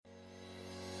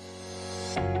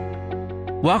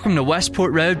Welcome to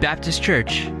Westport Road Baptist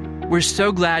Church. We're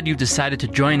so glad you've decided to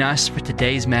join us for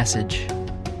today's message.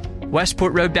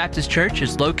 Westport Road Baptist Church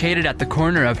is located at the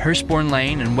corner of Hurstbourne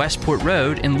Lane and Westport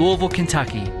Road in Louisville,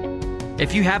 Kentucky.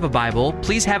 If you have a Bible,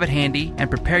 please have it handy and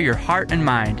prepare your heart and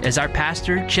mind as our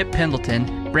pastor, Chip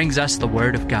Pendleton, brings us the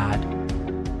Word of God.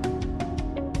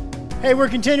 Hey, we're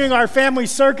continuing our Family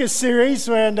Circus series,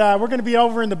 and we're going to be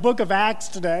over in the book of Acts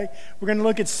today. We're going to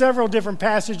look at several different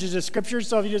passages of Scripture,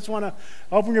 so if you just want to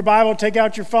open your Bible, take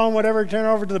out your phone, whatever, turn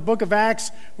over to the book of Acts.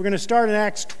 We're going to start in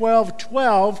Acts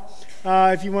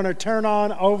 12:12, if you want to turn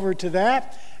on over to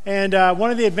that. And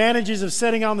one of the advantages of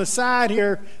sitting on the side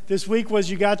here this week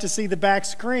was you got to see the back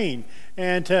screen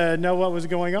and to know what was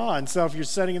going on. So if you're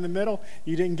sitting in the middle,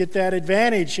 you didn't get that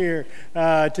advantage here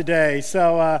today.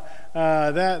 So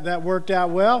that worked out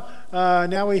well.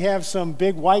 Now we have some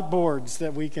big whiteboards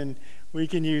that we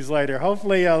can use later.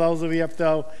 Hopefully those will be up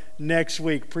though next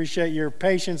week. Appreciate your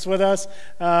patience with us.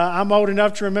 I'm old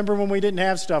enough to remember when we didn't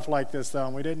have stuff like this though,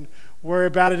 and we didn't worry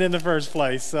about it in the first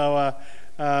place. So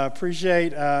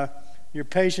appreciate your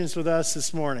patience with us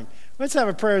this morning. Let's have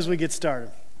a prayer as we get started.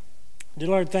 Dear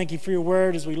Lord, thank you for your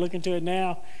word as we look into it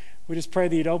now. We just pray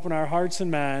that you'd open our hearts and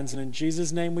minds, and in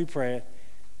Jesus' name we pray it.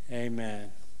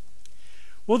 Amen.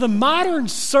 Well, the modern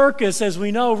circus, as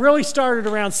we know, really started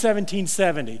around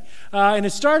 1770. And it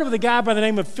started with a guy by the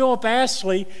name of Philip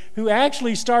Astley, who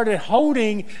actually started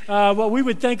holding what we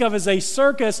would think of as a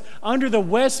circus under the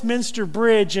Westminster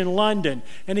Bridge in London.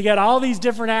 And he got all these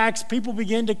different acts. People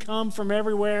began to come from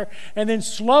everywhere. And then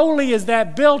slowly as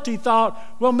that built, he thought,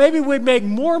 well, maybe we'd make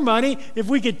more money if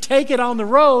we could take it on the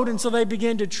road. And so they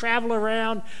began to travel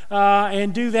around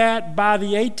and do that. By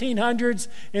the 1800s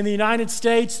in the United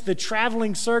States, the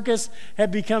traveling circus had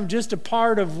become just a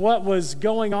part of what was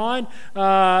going on.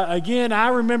 Again, I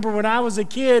remember when I was a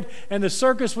kid and the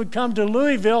circus would come to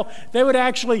Louisville, they would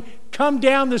actually come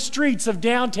down the streets of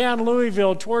downtown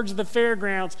Louisville towards the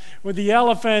fairgrounds with the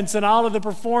elephants and all of the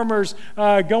performers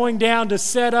going down to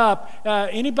set up.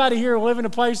 Anybody here live in a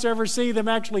place to ever see them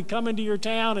actually come into your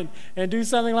town and do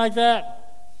something like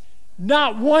that?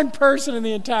 Not one person in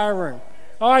the entire room.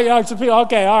 All right, so people,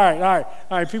 okay, all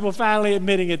right. People finally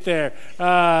admitting it there.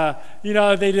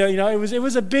 It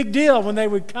was a big deal when they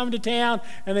would come to town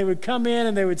and they would come in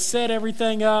and they would set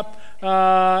everything up,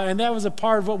 and that was a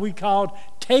part of what we called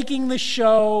taking the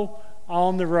show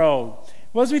on the road.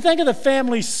 Well, as we think of the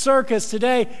family circus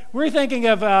today, we're thinking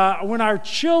of when our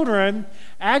children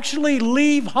actually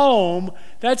leave home.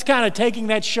 That's kind of taking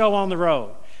that show on the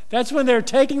road. That's when they're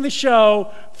taking the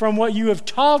show from what you have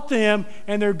taught them,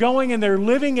 and they're going and they're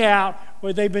living out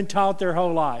what they've been taught their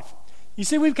whole life. You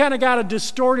see, we've kind of got a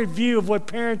distorted view of what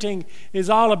parenting is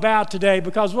all about today,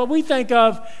 because what we think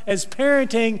of as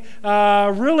parenting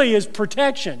really is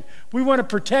protection. We want to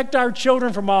protect our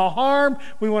children from all harm.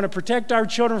 We want to protect our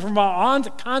children from all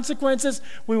consequences.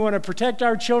 We want to protect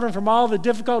our children from all the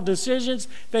difficult decisions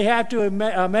they have to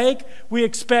make. We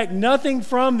expect nothing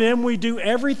from them. We do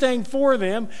everything for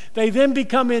them. They then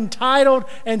become entitled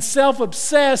and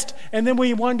self-obsessed, and then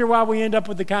we wonder why we end up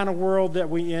with the kind of world that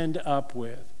we end up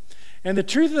with. And the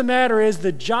truth of the matter is,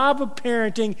 the job of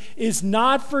parenting is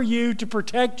not for you to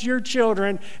protect your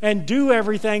children and do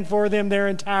everything for them their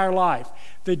entire life.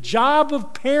 The job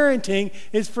of parenting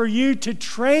is for you to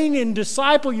train and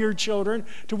disciple your children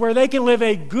to where they can live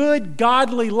a good,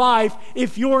 godly life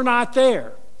if you're not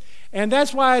there. And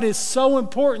that's why it is so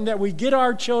important that we get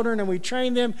our children and we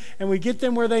train them and we get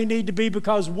them where they need to be,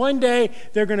 because one day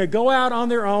they're going to go out on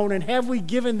their own, and have we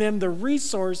given them the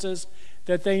resources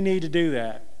that they need to do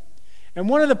that. And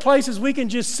one of the places we can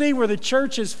just see where the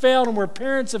church has failed and where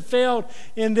parents have failed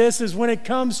in this is when it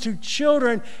comes to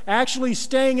children actually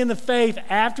staying in the faith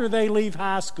after they leave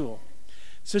high school.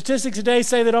 Statistics today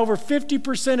say that over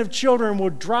 50% of children will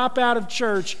drop out of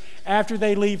church after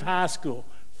they leave high school.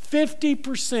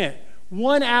 50%.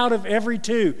 1 out of every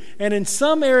 2. And in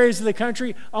some areas of the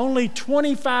country, only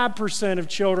 25% of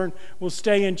children will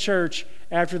stay in church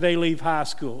after they leave high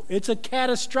school. It's a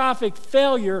catastrophic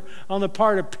failure on the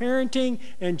part of parenting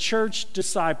and church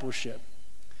discipleship.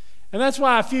 And that's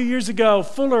why a few years ago,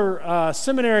 Fuller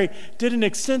Seminary did an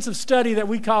extensive study that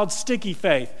we called Sticky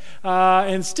Faith.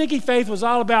 And Sticky Faith was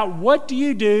all about what do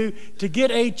you do to get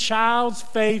a child's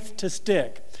faith to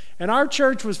stick. And our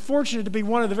church was fortunate to be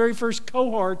one of the very first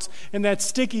cohorts in that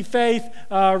Sticky Faith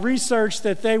research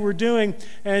that they were doing.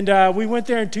 And we went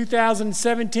there in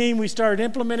 2017. We started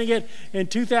implementing it in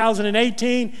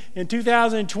 2018. In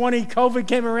 2020, COVID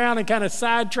came around and kind of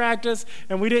sidetracked us,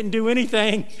 and we didn't do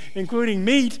anything, including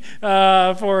meet,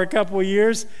 for a couple of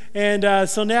years. And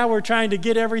so now we're trying to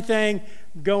get everything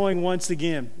going once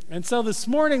again. And so this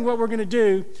morning what we're going to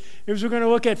do is we're going to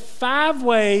look at 5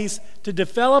 ways to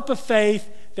develop a faith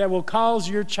that will cause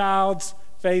your child's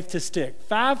faith to stick.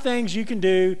 5 things you can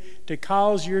do to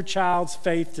cause your child's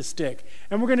faith to stick.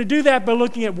 And we're going to do that by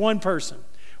looking at one person.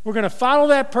 We're going to follow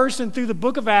that person through the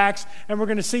book of Acts, and we're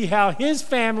going to see how his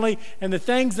family and the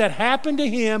things that happened to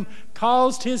him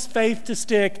caused his faith to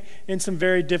stick in some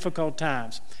very difficult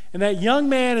times. And that young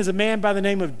man is a man by the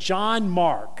name of John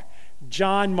Mark.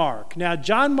 John Mark. Now,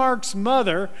 John Mark's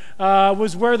mother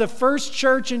was where the first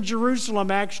church in Jerusalem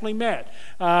actually met.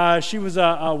 She was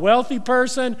a wealthy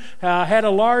person, had a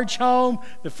large home.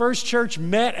 The first church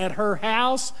met at her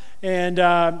house,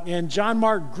 and John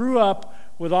Mark grew up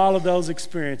with all of those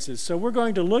experiences. So we're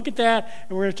going to look at that,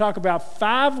 and we're going to talk about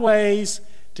 5 ways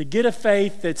to get a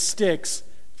faith that sticks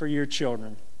for your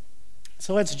children.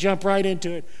 So let's jump right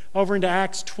into it, over into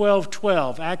Acts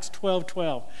 12:12. Acts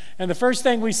 12:12. And the first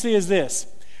thing we see is this.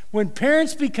 When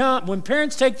parents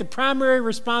take the primary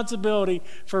responsibility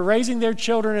for raising their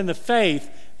children in the faith,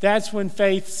 that's when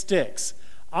faith sticks.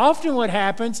 Often what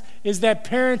happens is that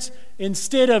parents,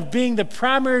 instead of being the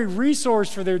primary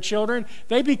resource for their children,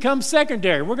 they become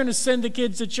secondary. We're going to send the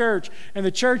kids to church, and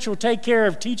the church will take care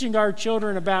of teaching our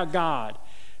children about God.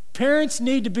 Parents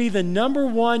need to be the number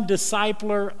one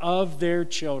discipler of their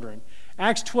children.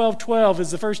 Acts 12:12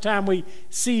 is the first time we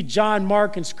see John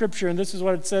Mark in Scripture, and this is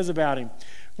what it says about him.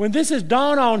 When this has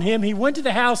dawned on him, he went to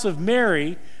the house of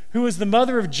Mary, who was the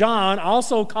mother of John,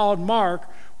 also called Mark,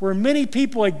 where many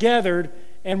people had gathered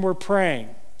and were praying.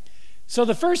 So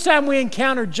the first time we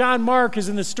encountered John Mark is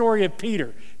in the story of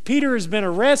Peter. Peter has been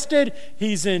arrested,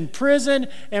 he's in prison,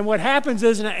 and what happens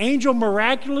is an angel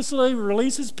miraculously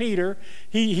releases Peter.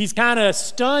 He's kind of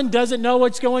stunned, doesn't know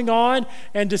what's going on,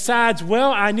 and decides,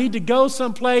 well, I need to go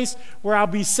someplace where I'll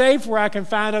be safe, where I can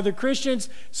find other Christians.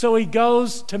 So he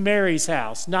goes to Mary's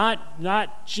house,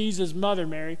 not Jesus' mother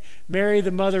Mary, Mary the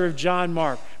mother of John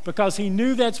Mark, because he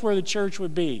knew that's where the church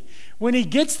would be. When he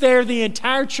gets there, the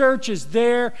entire church is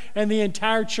there, and the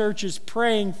entire church is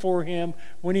praying for him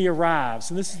when he arrives.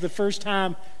 And this is the first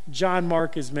time John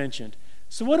Mark is mentioned.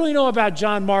 So what do we know about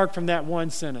John Mark from that one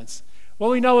sentence? What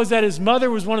we know is that his mother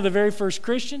was one of the very first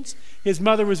Christians. His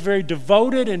mother was very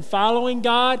devoted in following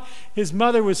God. His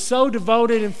mother was so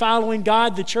devoted in following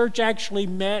God, the church actually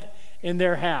met in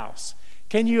their house.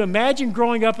 Can you imagine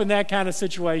growing up in that kind of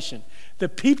situation? The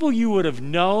people you would have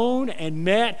known and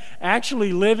met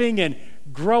actually living and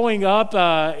growing up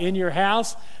in your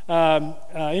house.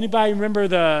 Anybody remember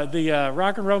the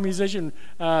rock and roll musician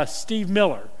Steve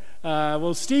Miller?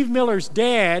 Well, Steve Miller's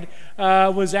dad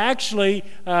was actually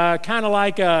kind of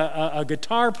like a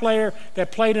guitar player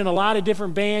that played in a lot of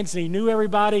different bands, and he knew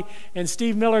everybody. And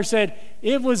Steve Miller said,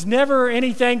 it was never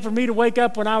anything for me to wake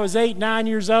up when I was 8, 9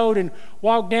 years old and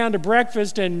walk down to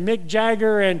breakfast, and Mick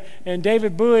Jagger and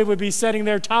David Bowie would be sitting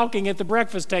there talking at the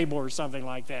breakfast table or something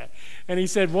like that. And he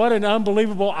said, what an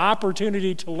unbelievable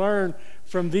opportunity to learn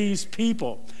from these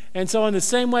people. And so in the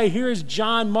same way, here is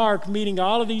John Mark meeting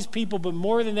all of these people, but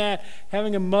more than that,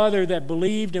 having a mother that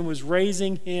believed and was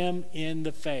raising him in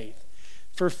the faith.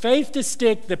 For faith to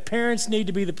stick, the parents need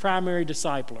to be the primary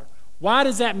discipler. Why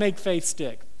does that make faith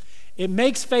stick? It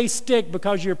makes faith stick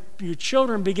because your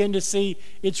children begin to see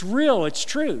it's real, it's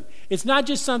true. It's not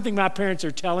just something my parents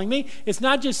are telling me. It's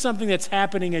not just something that's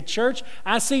happening at church.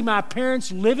 I see my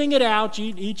parents living it out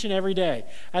each and every day.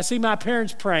 I see my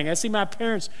parents praying. I see my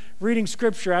parents reading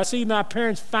Scripture. I see my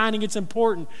parents finding it's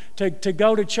important to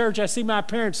go to church. I see my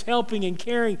parents helping and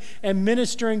caring and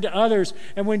ministering to others.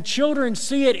 And when children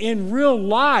see it in real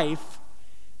life,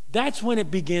 that's when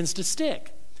it begins to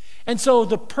stick. And so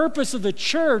the purpose of the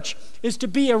church is to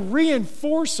be a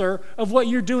reinforcer of what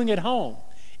you're doing at home.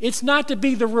 It's not to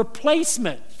be the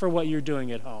replacement for what you're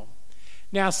doing at home.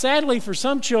 Now, sadly, for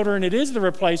some children, it is the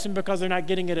replacement because they're not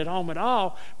getting it at home at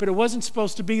all, but it wasn't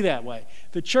supposed to be that way.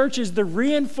 The church is the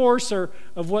reinforcer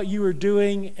of what you are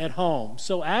doing at home.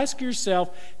 So ask yourself,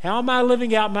 how am I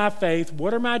living out my faith?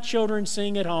 What are my children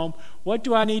seeing at home? What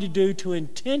do I need to do to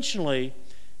intentionally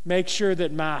make sure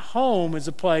that my home is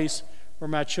a place where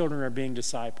my children are being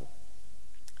discipled?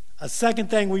 A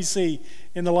second thing we see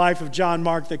in the life of John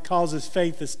Mark that causes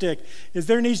faith to stick is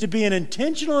there needs to be an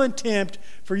intentional attempt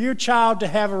for your child to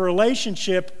have a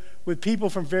relationship with people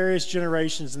from various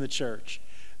generations in the church.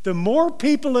 The more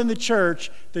people in the church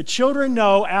the children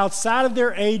know outside of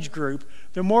their age group,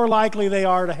 the more likely they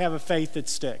are to have a faith that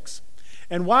sticks.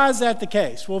 And why is that the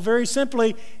case? Well, very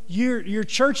simply, your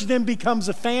church then becomes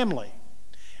a family.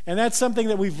 And that's something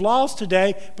that we've lost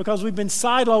today because we've been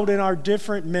siloed in our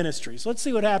different ministries. Let's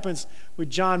see what happens with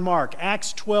John Mark.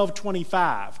 Acts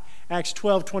 12:25. Acts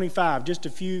 12:25, just a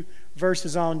few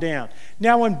verses on down.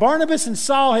 Now, when Barnabas and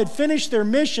Saul had finished their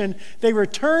mission, they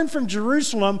returned from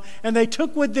Jerusalem, and they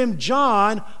took with them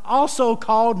John, also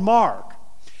called Mark.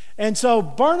 And so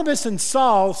Barnabas and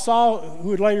Saul, who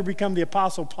would later become the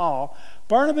Apostle Paul,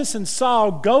 Barnabas and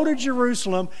Saul go to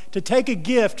Jerusalem to take a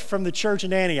gift from the church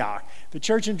in Antioch. The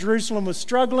church in Jerusalem was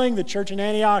struggling. The church in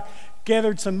Antioch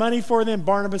gathered some money for them.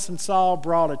 Barnabas and Saul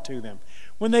brought it to them.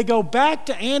 When they go back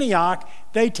to Antioch,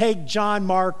 they take John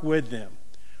Mark with them.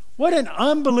 What an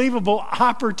unbelievable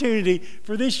opportunity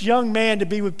for this young man to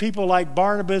be with people like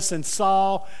Barnabas and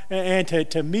Saul and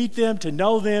to meet them, to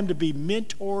know them, to be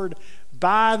mentored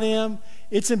by them.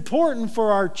 It's important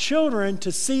for our children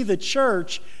to see the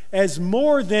church as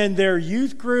more than their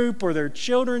youth group or their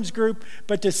children's group,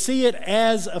 but to see it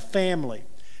as a family.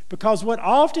 Because what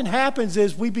often happens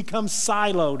is we become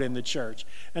siloed in the church.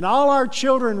 And all our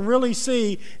children really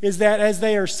see is that as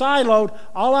they are siloed,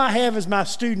 all I have is my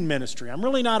student ministry. I'm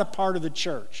really not a part of the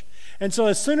church. And so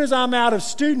as soon as I'm out of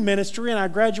student ministry and I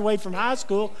graduate from high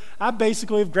school, I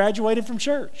basically have graduated from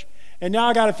church. And now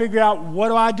I got to figure out, what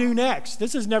do I do next?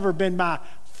 This has never been my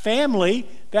family.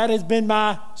 That has been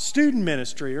my student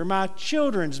ministry or my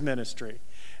children's ministry.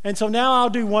 And so now I'll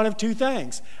do one of two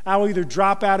things. I'll either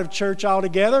drop out of church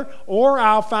altogether, or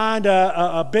I'll find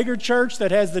a bigger church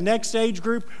that has the next age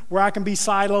group where I can be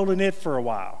siloed in it for a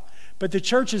while. But the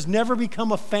church has never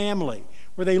become a family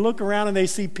where they look around and they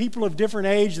see people of different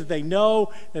age that they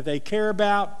know, that they care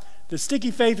about. The Sticky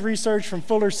Faith research from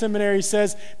Fuller Seminary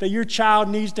says that your child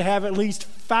needs to have at least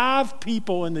 5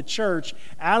 people in the church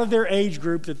out of their age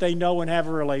group that they know and have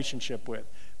a relationship with.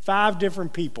 5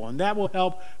 different people, and that will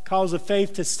help cause a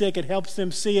faith to stick. It helps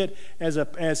them see it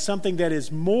as something that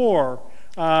is more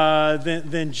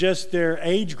than just their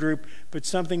age group, but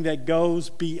something that goes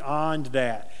beyond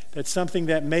that. That's something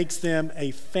that makes them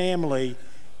a family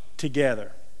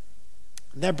together.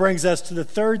 And that brings us to the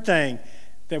third thing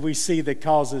that we see that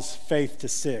causes faith to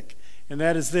stick, and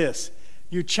that is this.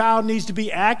 Your child needs to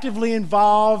be actively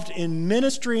involved in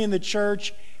ministry in the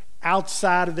church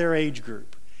outside of their age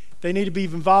group. They need to be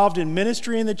involved in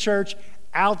ministry in the church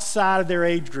outside of their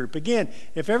age group. Again,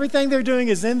 if everything they're doing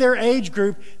is in their age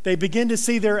group, they begin to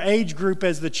see their age group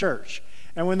as the church.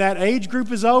 And when that age group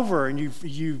is over and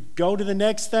you go to the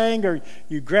next thing or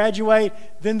you graduate,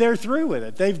 then they're through with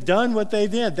it. They've done what they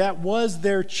did. That was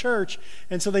their church.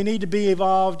 And so they need to be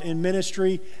involved in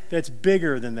ministry that's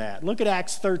bigger than that. Look at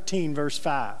Acts 13, verse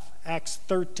 5. Acts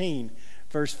 13,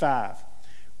 verse 5.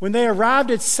 When they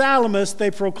arrived at Salamis, they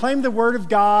proclaimed the word of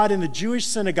God in the Jewish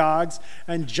synagogues,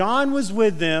 and John was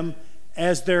with them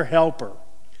as their helper.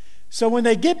 So when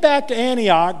they get back to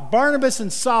Antioch, Barnabas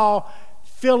and Saul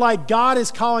feel like God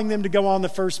is calling them to go on the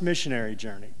first missionary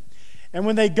journey. And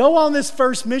when they go on this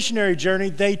first missionary journey,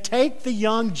 they take the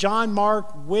young John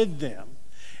Mark with them.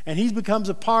 And he becomes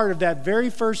a part of that very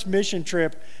first mission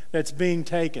trip that's being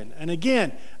taken. And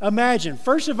again, imagine,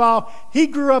 first of all, he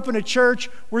grew up in a church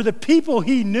where the people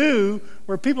he knew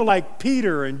were people like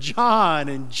Peter and John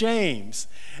and James.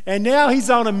 And now he's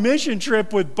on a mission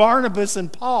trip with Barnabas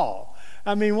and Paul.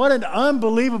 I mean, what an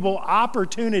unbelievable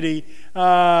opportunity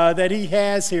that he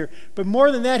has here. But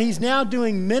more than that, he's now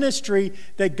doing ministry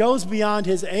that goes beyond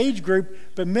his age group,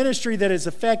 but ministry that is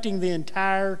affecting the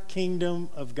entire kingdom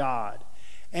of God.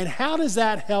 And how does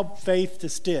that help faith to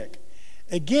stick?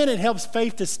 Again, it helps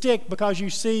faith to stick because you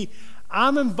see,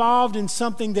 I'm involved in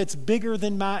something that's bigger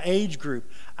than my age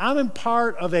group. I'm in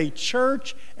part of a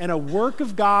church and a work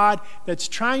of God that's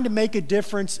trying to make a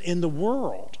difference in the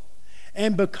world.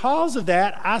 And because of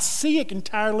that, I see it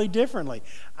entirely differently.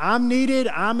 I'm needed,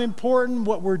 I'm important,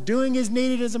 what we're doing is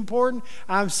needed, is important.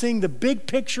 I'm seeing the big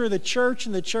picture of the church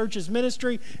and the church's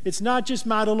ministry. It's not just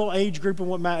my little age group and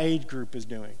what my age group is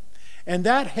doing. And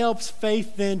that helps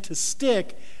faith then to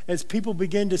stick as people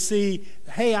begin to see,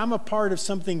 hey, I'm a part of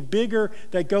something bigger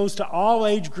that goes to all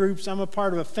age groups. I'm a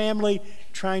part of a family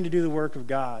trying to do the work of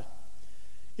God.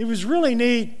 It was really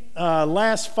neat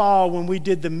last fall when we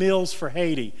did the meals for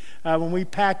Haiti, when we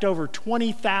packed over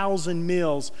 20,000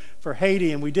 meals for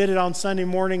Haiti, and we did it on Sunday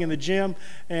morning in the gym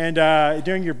and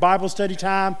during your Bible study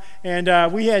time.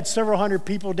 And we had several hundred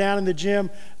people down in the gym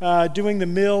doing the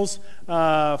meals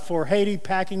for Haiti,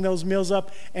 packing those meals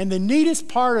up. And the neatest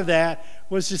part of that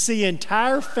was to see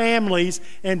entire families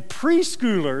and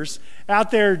preschoolers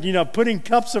out there, putting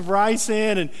cups of rice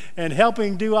in and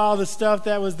helping do all the stuff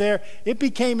that was there. It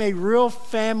became a real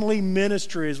family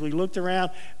ministry as we looked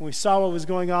around and we saw what was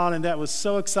going on, and that was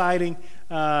so exciting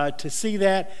to see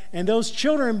that. And those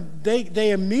children,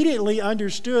 they immediately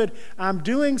understood, I'm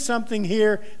doing something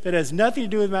here that has nothing to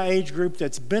do with my age group,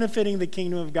 that's benefiting the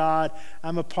kingdom of God.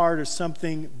 I'm a part of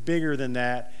something bigger than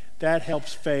that. That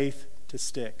helps faith to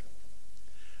stick.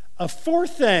 A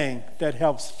fourth thing that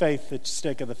helps faith to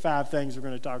stick of the 5 things we're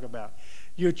going to talk about.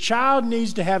 Your child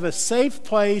needs to have a safe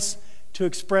place to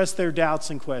express their doubts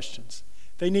and questions.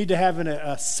 They need to have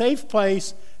a safe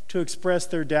place to express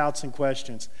their doubts and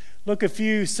questions. Look a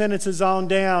few sentences on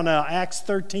down, Acts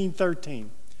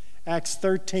 13:13. Acts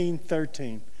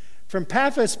 13:13. From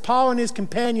Paphos, Paul and his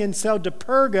companions sailed to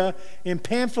Perga in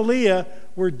Pamphylia,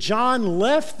 where John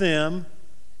left them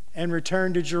and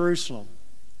returned to Jerusalem.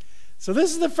 So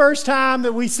this is the first time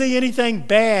that we see anything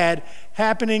bad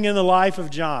happening in the life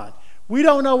of John. We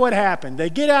don't know what happened.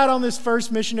 They get out on this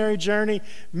first missionary journey.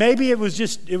 Maybe it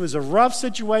was a rough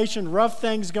situation, rough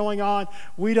things going on.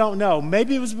 We don't know.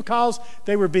 Maybe it was because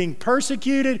they were being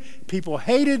persecuted. People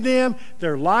hated them.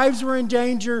 Their lives were in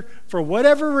danger. For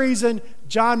whatever reason,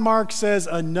 John Mark says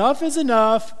enough is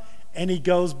enough, and he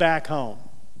goes back home.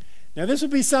 Now, this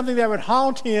would be something that would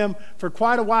haunt him for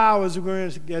quite a while, as we're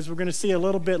going to see a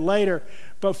little bit later.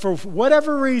 But for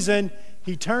whatever reason,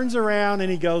 he turns around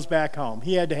and he goes back home.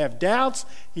 He had to have doubts.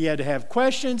 He had to have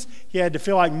questions. He had to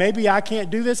feel like, maybe I can't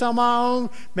do this on my own.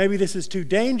 Maybe this is too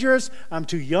dangerous. I'm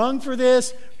too young for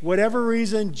this. Whatever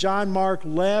reason, John Mark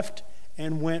left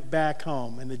and went back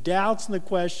home. And the doubts and the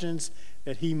questions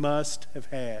that he must have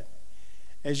had.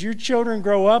 As your children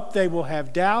grow up, they will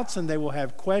have doubts and they will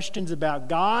have questions about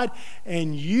God.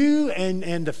 And you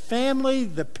and the family,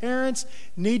 the parents,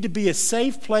 need to be a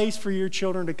safe place for your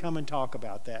children to come and talk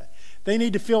about that. They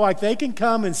need to feel like they can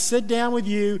come and sit down with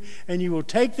you and you will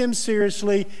take them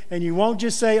seriously, and you won't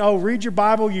just say, oh, read your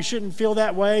Bible, you shouldn't feel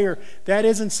that way, or that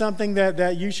isn't something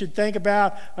that you should think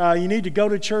about, you need to go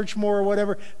to church more or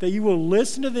whatever. That you will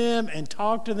listen to them and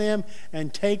talk to them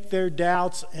and take their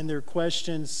doubts and their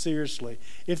questions seriously.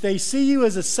 If they see you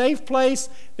as a safe place,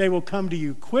 they will come to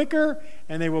you quicker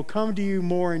and they will come to you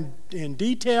more in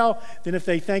detail than if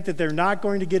they think that they're not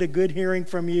going to get a good hearing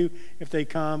from you if they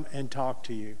come and talk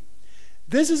to you.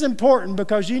 This is important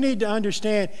because you need to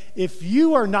understand, if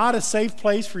you are not a safe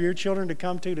place for your children to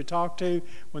come to talk to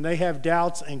when they have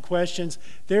doubts and questions,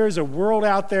 there is a world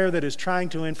out there that is trying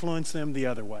to influence them the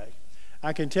other way.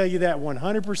 I can tell you that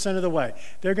 100% of the way.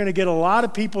 They're going to get a lot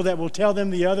of people that will tell them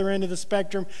the other end of the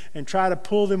spectrum and try to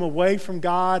pull them away from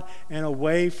God and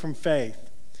away from faith.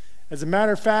 As a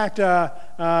matter of fact,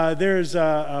 there's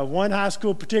one high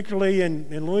school, particularly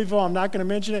in Louisville, I'm not going to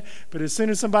mention it, but as soon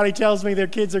as somebody tells me their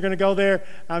kids are going to go there,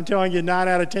 I'm telling you 9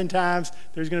 out of 10 times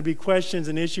there's going to be questions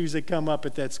and issues that come up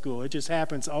at that school. It just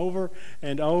happens over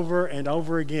and over and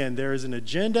over again. There is an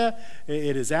agenda.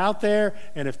 It is out there,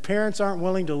 and if parents aren't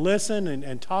willing to listen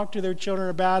and talk to their children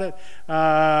about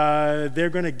it, they're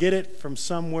going to get it from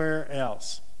somewhere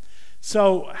else.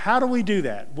 So how do we do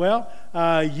that? Well,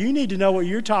 you need to know what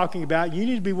you're talking about. You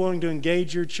need to be willing to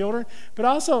engage your children, but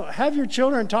also have your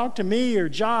children talk to me or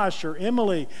Josh or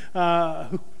Emily,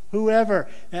 whoever,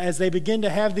 as they begin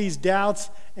to have these doubts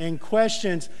and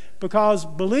questions. Because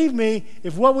believe me,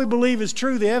 if what we believe is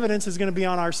true, the evidence is going to be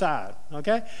on our side.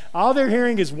 Okay? All they're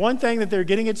hearing is one thing that they're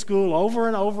getting at school over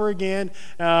and over again,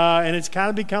 and it's kind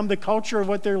of become the culture of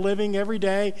what they're living every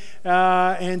day.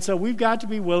 And so we've got to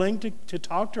be willing to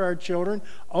talk to our children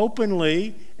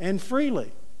openly and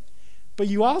freely. But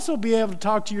you also be able to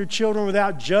talk to your children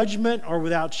without judgment or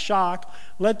without shock.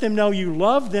 Let them know you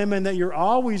love them and that you're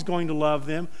always going to love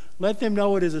them. Let them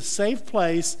know it is a safe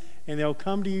place, and they'll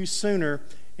come to you sooner,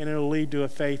 and it'll lead to a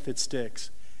faith that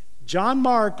sticks. John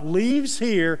Mark leaves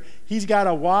here. He's got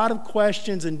a lot of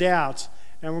questions and doubts,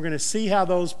 and we're going to see how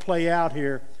those play out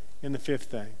here in the 5th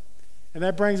thing. And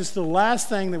that brings us to the last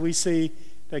thing that we see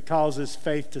that causes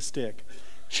faith to stick.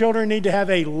 Children need to have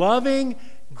a loving,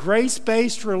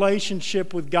 grace-based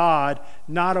relationship with God,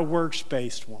 not a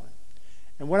works-based one.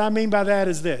 And what I mean by that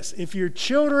is this. If your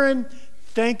children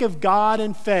think of God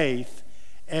and faith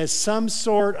as some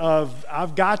sort of,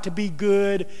 I've got to be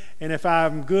good, and if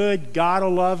I'm good, God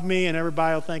will love me and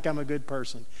everybody will think I'm a good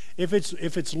person. If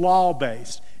it's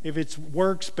law-based, if it's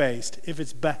works-based, if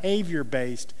it's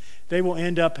behavior-based, they will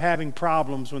end up having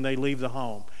problems when they leave the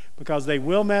home. because they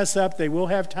will mess up. They will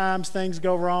have times things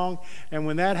go wrong. And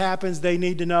when that happens, they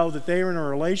need to know that they are in a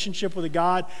relationship with a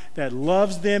God that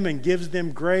loves them and gives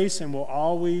them grace and will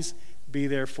always be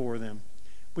there for them.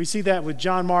 We see that with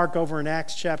John Mark over in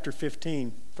Acts chapter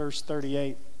 15, verse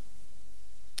 38.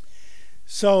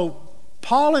 So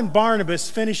Paul and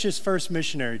Barnabas finish his first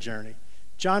missionary journey.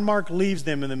 John Mark leaves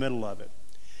them in the middle of it.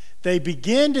 They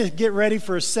begin to get ready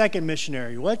for a second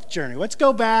missionary journey. Let's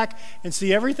go back and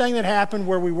see everything that happened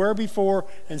where we were before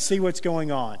and see what's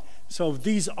going on. So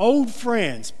these old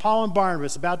friends, Paul and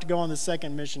Barnabas, about to go on the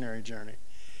second missionary journey.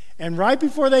 And right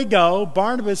before they go,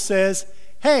 Barnabas says,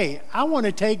 hey, I want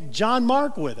to take John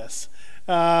Mark with us.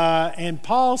 And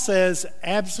Paul says,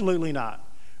 absolutely not.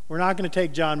 We're not going to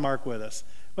take John Mark with us.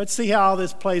 Let's see how all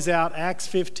this plays out. Acts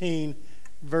 15,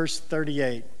 verse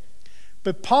 38.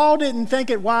 But Paul didn't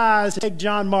think it wise to take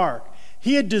John Mark.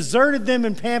 He had deserted them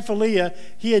in Pamphylia.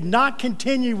 He had not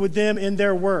continued with them in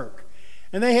their work.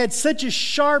 And they had such a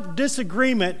sharp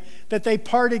disagreement that they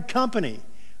parted company.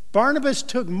 Barnabas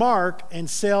took Mark and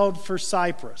sailed for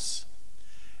Cyprus.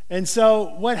 And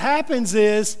so what happens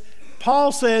is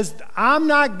Paul says, I'm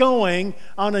not going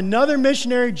on another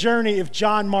missionary journey if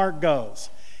John Mark goes.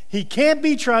 He can't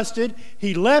be trusted.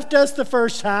 He left us the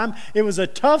first time. It was a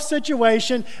tough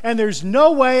situation, and there's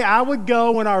no way I would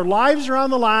go when our lives are on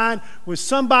the line with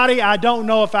somebody I don't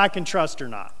know if I can trust or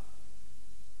not.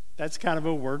 That's kind of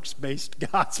a works-based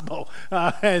gospel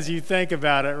as you think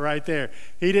about it right there.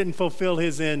 He didn't fulfill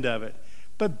his end of it.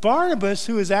 But Barnabas,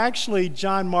 who is actually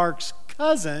John Mark's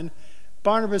cousin,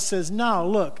 Barnabas says, no,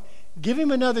 look, give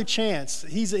him another chance.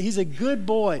 He's a good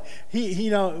boy.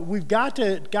 We've got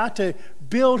to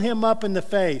build him up in the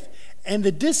faith. And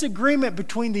the disagreement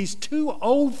between these two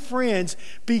old friends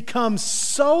becomes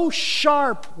so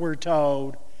sharp, we're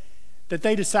told, that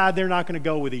they decide they're not going to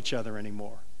go with each other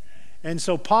anymore. And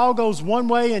so Paul goes one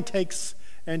way and takes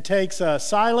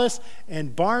Silas,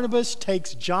 and Barnabas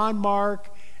takes John Mark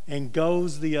and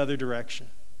goes the other direction.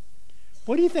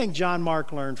 What do you think John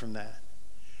Mark learned from that?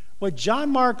 What John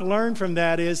Mark learned from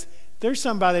that is there's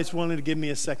somebody that's willing to give me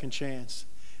a second chance.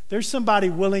 There's somebody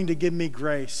willing to give me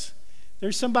grace.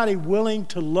 There's somebody willing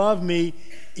to love me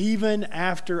even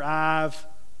after I've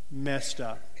messed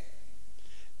up.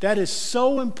 That is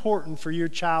so important for your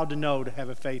child to know, to have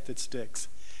a faith that sticks.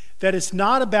 That it's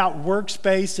not about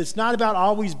works-based. It's not about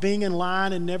always being in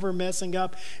line and never messing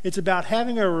up. It's about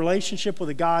having a relationship with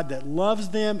a God that loves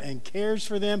them and cares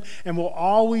for them and will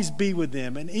always be with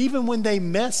them. And even when they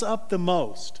mess up the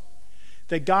most,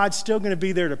 that God's still going to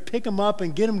be there to pick them up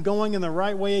and get them going in the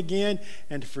right way again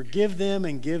and to forgive them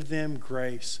and give them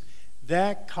grace.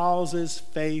 That causes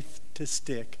faith to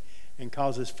stick and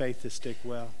causes faith to stick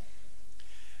well.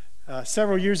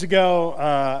 Several years ago,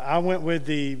 I went with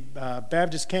the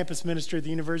Baptist campus ministry at the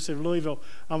University of Louisville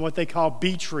on what they call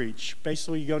Beach Reach.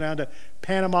 Basically, you go down to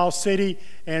Panama City,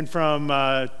 and from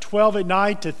 12 at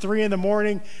night to 3 in the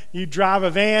morning, you drive a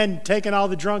van taking all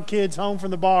the drunk kids home from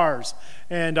the bars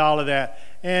and all of that.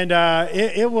 And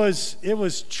it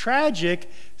was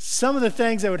tragic, some of the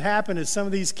things that would happen as some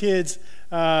of these kids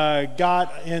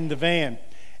got in the van.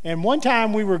 And one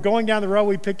time we were going down the road,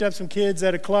 we picked up some kids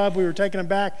at a club. We were taking them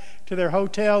back to their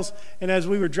hotels. And as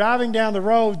we were driving down the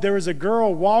road, there was a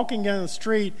girl walking down the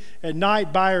street at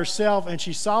night by herself. And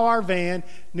she saw our van,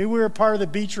 knew we were part of the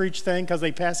Beach Reach thing because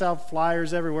they pass out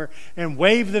flyers everywhere, and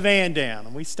waved the van down.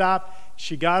 And we stopped.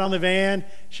 She got on the van.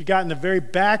 She got in the very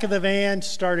back of the van,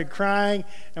 started crying.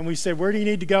 And we said, where do you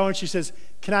need to go? And she says,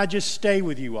 can I just stay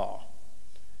with you all?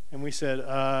 And we said,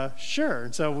 sure.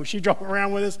 And so she drove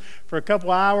around with us for a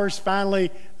couple hours. Finally,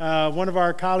 one of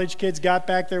our college kids got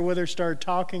back there with her, started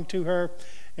talking to her.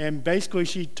 And basically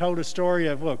she told a story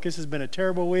of, look, this has been a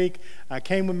terrible week. I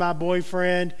came with my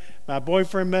boyfriend. My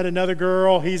boyfriend met another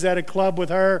girl. He's at a club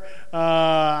with her.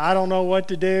 I don't know what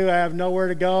to do. I have nowhere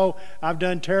to go. I've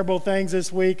done terrible things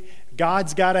this week.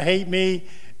 God's got to hate me.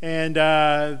 And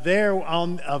there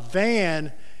on a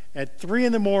van at 3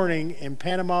 in the morning in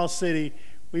Panama City,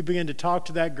 we began to talk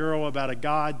to that girl about a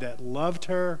God that loved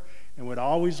her and would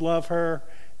always love her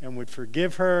and would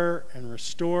forgive her and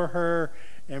restore her.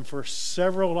 And for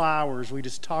several hours, we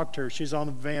just talked to her. She's on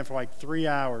the van for like 3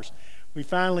 hours. We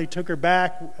finally took her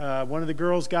back. One of the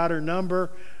girls got her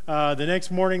number. The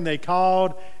next morning they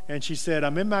called, and she said,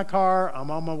 I'm in my car. I'm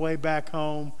on my way back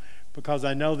home because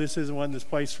I know this isn't this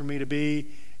place for me to be,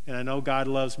 and I know God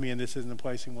loves me, and this isn't the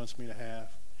place He wants me to have.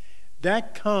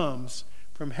 That comes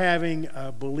from having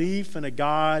a belief in a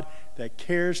God that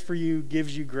cares for you,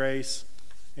 gives you grace,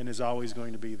 and is always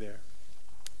going to be there.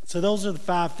 So those are the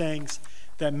 5 things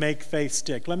that make faith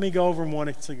stick. Let me go over them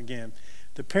once again.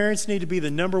 The parents need to be the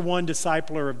number one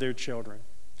discipler of their children.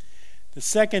 The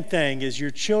second thing is your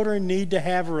children need to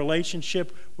have a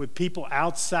relationship with people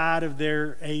outside of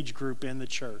their age group in the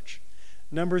church.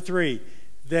 Number 3,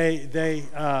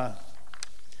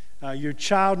 your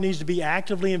child needs to be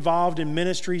actively involved in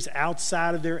ministries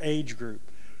outside of their age group.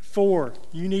 4,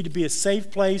 you need to be a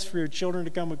safe place for your children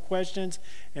to come with questions.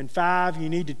 And 5, you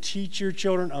need to teach your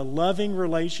children a loving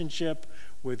relationship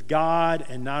with God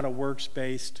and not a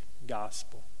works-based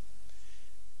gospel.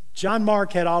 John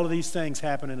Mark had all of these things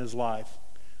happen in his life.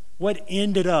 What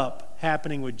ended up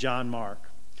happening with John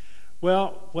Mark?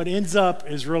 Well, what ends up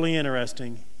is really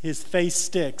interesting. His faith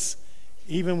sticks,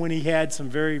 even when he had some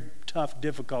very tough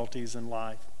difficulties in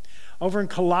life. Over in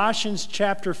Colossians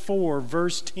chapter 4,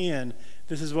 verse 10,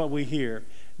 this is what we hear.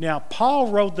 Now, Paul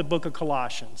wrote the book of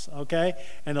Colossians, okay?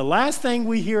 And the last thing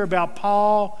we hear about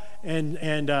Paul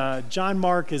and John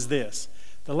Mark is this.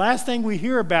 The last thing we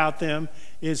hear about them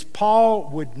is Paul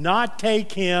would not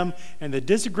take him, and the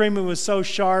disagreement was so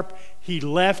sharp, he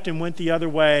left and went the other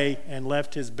way and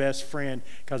left his best friend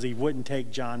because he wouldn't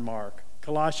take John Mark.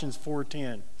 Colossians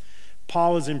 4:10.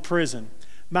 Paul is in prison.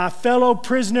 My fellow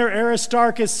prisoner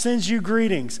Aristarchus sends you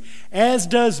greetings, as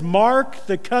does Mark,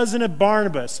 the cousin of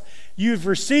Barnabas. You've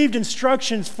received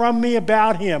instructions from me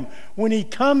about him. When he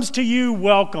comes to you,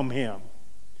 welcome him.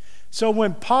 So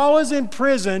when Paul is in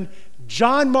prison,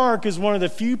 John Mark is one of the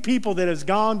few people that has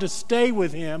gone to stay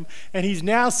with him, and he's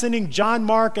now sending John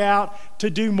Mark out to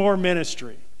do more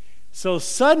ministry. So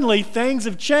suddenly things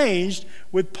have changed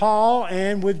with Paul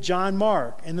and with John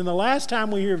Mark. And then the last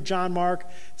time we hear of John Mark,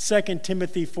 2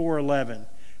 Timothy 4:11.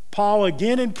 Paul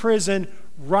again in prison,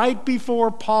 right before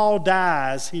Paul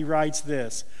dies, he writes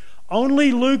this,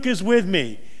 only Luke is with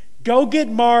me. Go get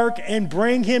Mark and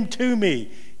bring him to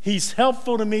me. He's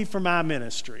helpful to me for my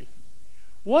ministry.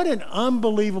 What an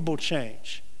unbelievable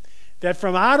change. That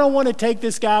from I don't want to take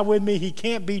this guy with me, he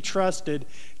can't be trusted,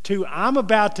 to I'm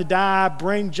about to die,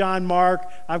 bring John Mark,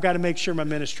 I've got to make sure my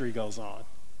ministry goes on.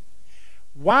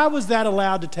 Why was that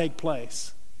allowed to take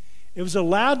place? It was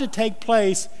allowed to take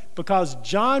place because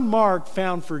John Mark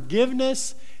found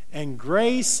forgiveness and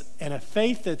grace and a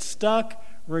faith that stuck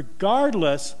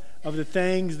regardless of the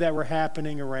things that were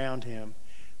happening around him.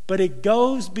 But it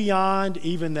goes beyond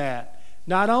even that.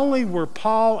 Not only were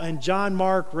Paul and John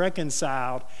Mark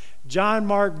reconciled, John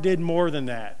Mark did more than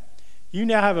that. You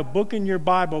now have a book in your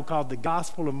Bible called the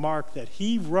Gospel of Mark that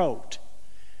he wrote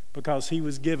because he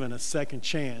was given a second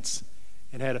chance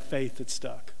and had a faith that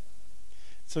stuck.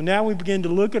 So now we begin to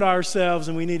look at ourselves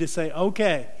and we need to say,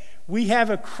 okay, we have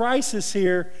a crisis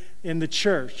here in the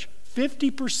church.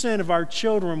 50% of our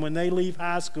children, when they leave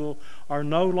high school, are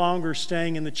no longer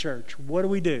staying in the church. What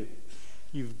do?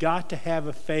 You've got to have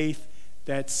a faith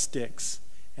that sticks.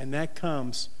 And that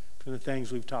comes from the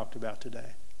things we've talked about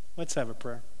today. Let's have a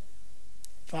prayer.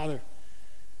 Father,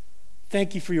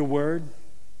 thank you for your word.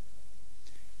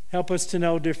 Help us to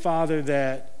know, dear Father,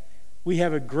 that we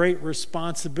have a great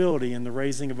responsibility in the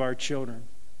raising of our children.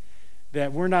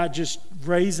 That we're not just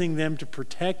raising them to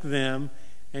protect them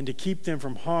and to keep them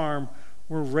from harm.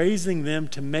 We're raising them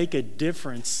to make a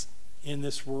difference in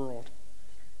this world,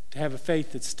 to have a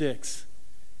faith that sticks.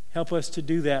 Help us to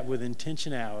do that with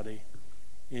intentionality.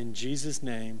 In Jesus'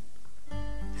 name,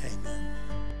 amen.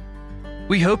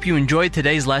 We hope you enjoyed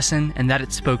today's lesson and that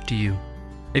it spoke to you.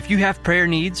 If you have prayer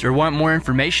needs or want more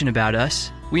information about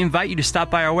us, we invite you to stop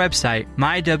by our website,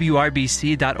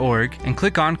 mywrbc.org, and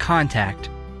click on Contact.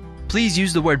 Please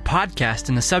use the word podcast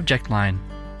in the subject line.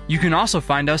 You can also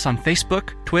find us on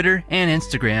Facebook, Twitter, and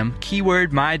Instagram,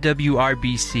 keyword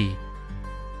MyWRBC.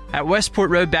 At Westport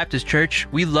Road Baptist Church,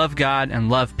 we love God and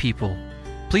love people.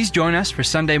 Please join us for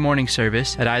Sunday morning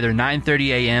service at either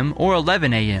 9:30 a.m. or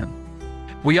 11 a.m.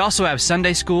 We also have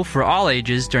Sunday school for all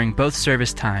ages during both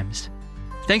service times.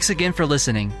 Thanks again for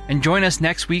listening, and join us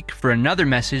next week for another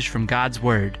message from God's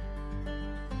Word.